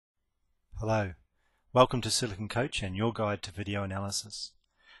Hello, welcome to Silicon Coach and your guide to video analysis.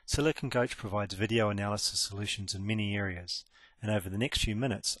 Silicon Coach provides video analysis solutions in many areas, and over the next few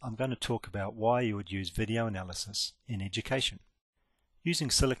minutes I'm going to talk about why you would use video analysis in education.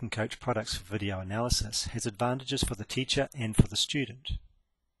 Using Silicon Coach products for video analysis has advantages for the teacher and for the student.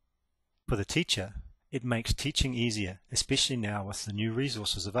 For the teacher, it makes teaching easier, especially now with the new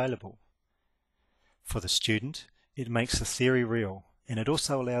resources available. For the student, it makes the theory real, and it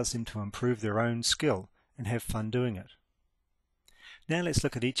also allows them to improve their own skill and have fun doing it. Now let's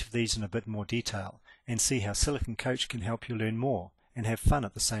look at each of these in a bit more detail and see how Silicon Coach can help you learn more and have fun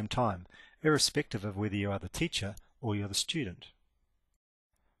at the same time, irrespective of whether you are the teacher or you're the student.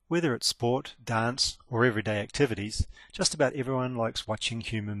 Whether it's sport, dance, or everyday activities, just about everyone likes watching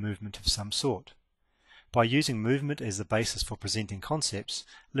human movement of some sort. By using movement as the basis for presenting concepts,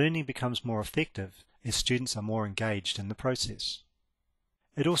 learning becomes more effective as students are more engaged in the process.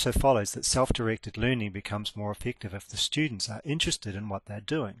 It also follows that self-directed learning becomes more effective if the students are interested in what they're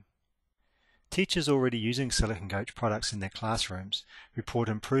doing. Teachers already using Silicon Coach products in their classrooms report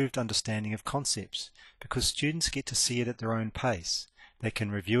improved understanding of concepts because students get to see it at their own pace. They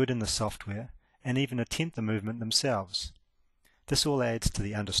can review it in the software and even attempt the movement themselves. This all adds to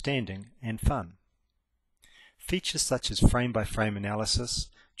the understanding and fun. Features such as frame-by-frame analysis,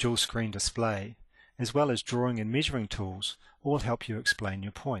 dual screen display, as well as drawing and measuring tools all help you explain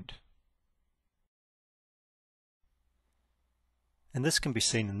your point. And this can be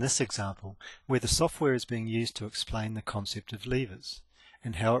seen in this example, where the software is being used to explain the concept of levers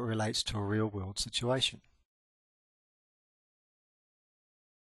and how it relates to a real-world situation.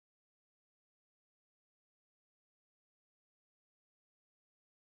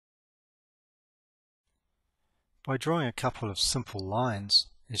 By drawing a couple of simple lines,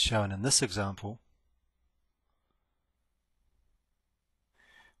 as shown in this example,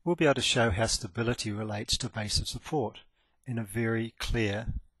 we'll be able to show how stability relates to base of support in a very clear,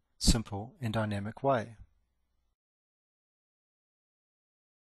 simple and dynamic way.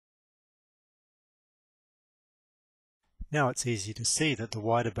 Now it's easy to see that the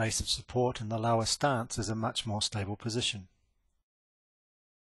wider base of support and the lower stance is a much more stable position.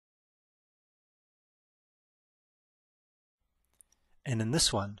 And in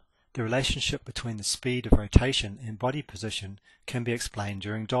this one, the relationship between the speed of rotation and body position can be explained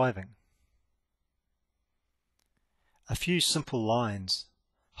during diving. A few simple lines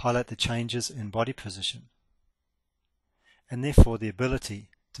highlight the changes in body position and therefore the ability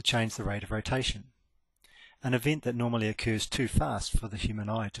to change the rate of rotation, an event that normally occurs too fast for the human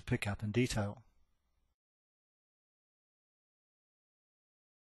eye to pick up in detail.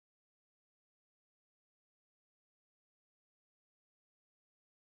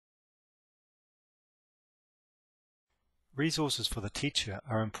 Resources for the teacher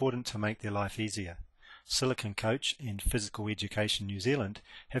are important to make their life easier. Silicon Coach and Physical Education New Zealand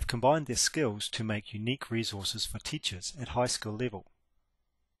have combined their skills to make unique resources for teachers at high school level.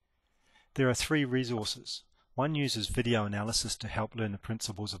 There are 3 resources. One uses video analysis to help learn the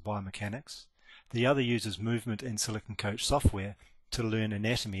principles of biomechanics. The other uses movement and Silicon Coach software to learn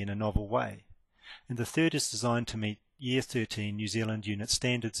anatomy in a novel way. And the third is designed to meet Year 13 New Zealand Unit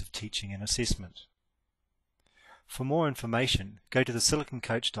Standards of Teaching and Assessment. For more information, go to the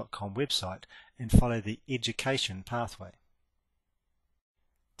siliconcoach.com website and follow the education pathway.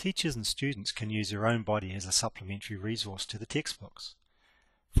 Teachers and students can use their own body as a supplementary resource to the textbooks.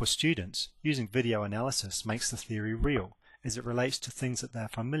 For students, using video analysis makes the theory real as it relates to things that they are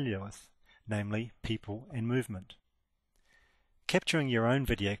familiar with, namely people and movement. Capturing your own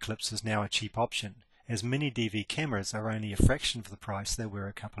video clips is now a cheap option, as mini DV cameras are only a fraction of the price they were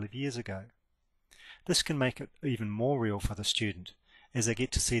a couple of years ago. This can make it even more real for the student, as they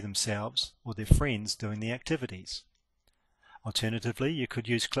get to see themselves or their friends doing the activities. Alternatively, you could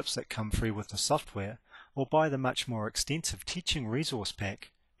use clips that come free with the software, or buy the much more extensive teaching resource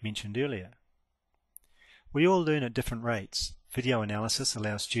pack mentioned earlier. We all learn at different rates. Video analysis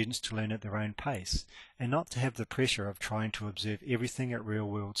allows students to learn at their own pace, and not to have the pressure of trying to observe everything at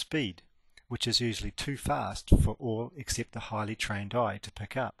real-world speed, which is usually too fast for all except the highly trained eye to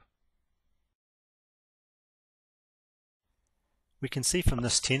pick up. We can see from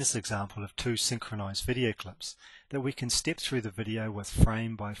this tennis example of 2 synchronized video clips that we can step through the video with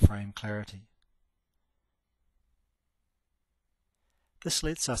frame-by-frame clarity. This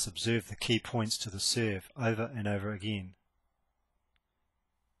lets us observe the key points to the serve over and over again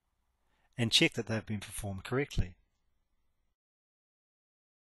and check that they've been performed correctly.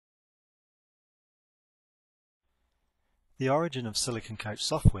 The origin of Silicon Coach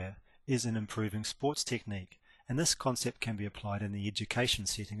software is in improving sports technique, and this concept can be applied in the education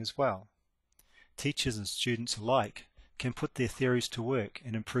setting as well. Teachers and students alike can put their theories to work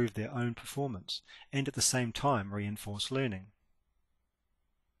and improve their own performance, and at the same time reinforce learning.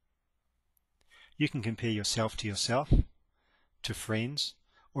 You can compare yourself, to friends,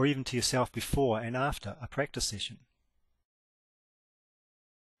 or even to yourself before and after a practice session.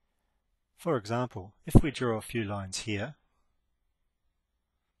 For example, if we draw a few lines here,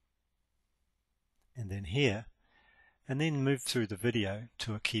 and then here, and then move through the video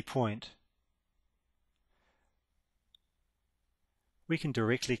to a key point, we can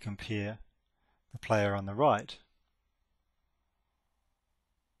directly compare the player on the right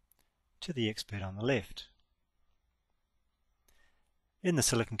to the expert on the left. In the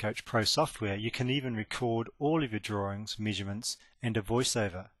Silicon Coach Pro software, you can even record all of your drawings, measurements, and a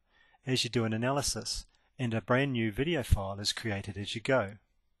voiceover as you do an analysis, and a brand new video file is created as you go.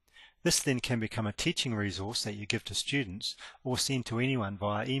 This then can become a teaching resource that you give to students or send to anyone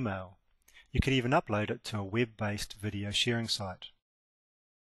via email. You could even upload it to a web-based video sharing site.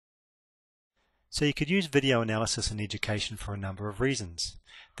 So you could use video analysis in education for a number of reasons.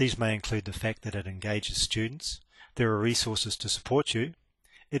 These may include the fact that it engages students, there are resources to support you,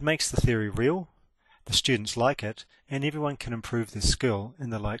 it makes the theory real, the students like it, and everyone can improve their skill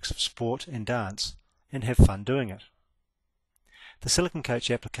in the likes of sport and dance and have fun doing it. The Silicon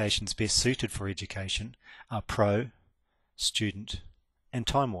Coach applications best suited for education are Pro, Student, and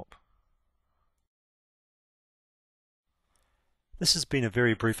Time Warp. This has been a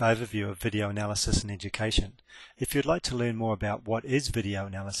very brief overview of video analysis in education. If you'd like to learn more about what is video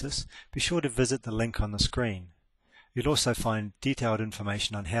analysis, be sure to visit the link on the screen. You'll also find detailed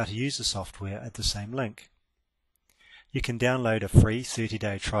information on how to use the software at the same link. You can download a free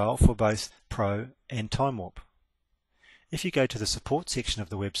 30-day trial for both Pro and Time Warp. If you go to the support section of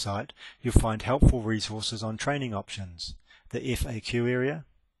the website, you'll find helpful resources on training options, the FAQ area,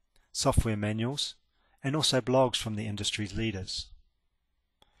 software manuals, and also blogs from the industry's leaders.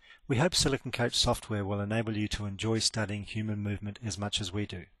 We hope Silicon Coach software will enable you to enjoy studying human movement as much as we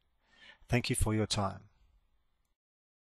do. Thank you for your time.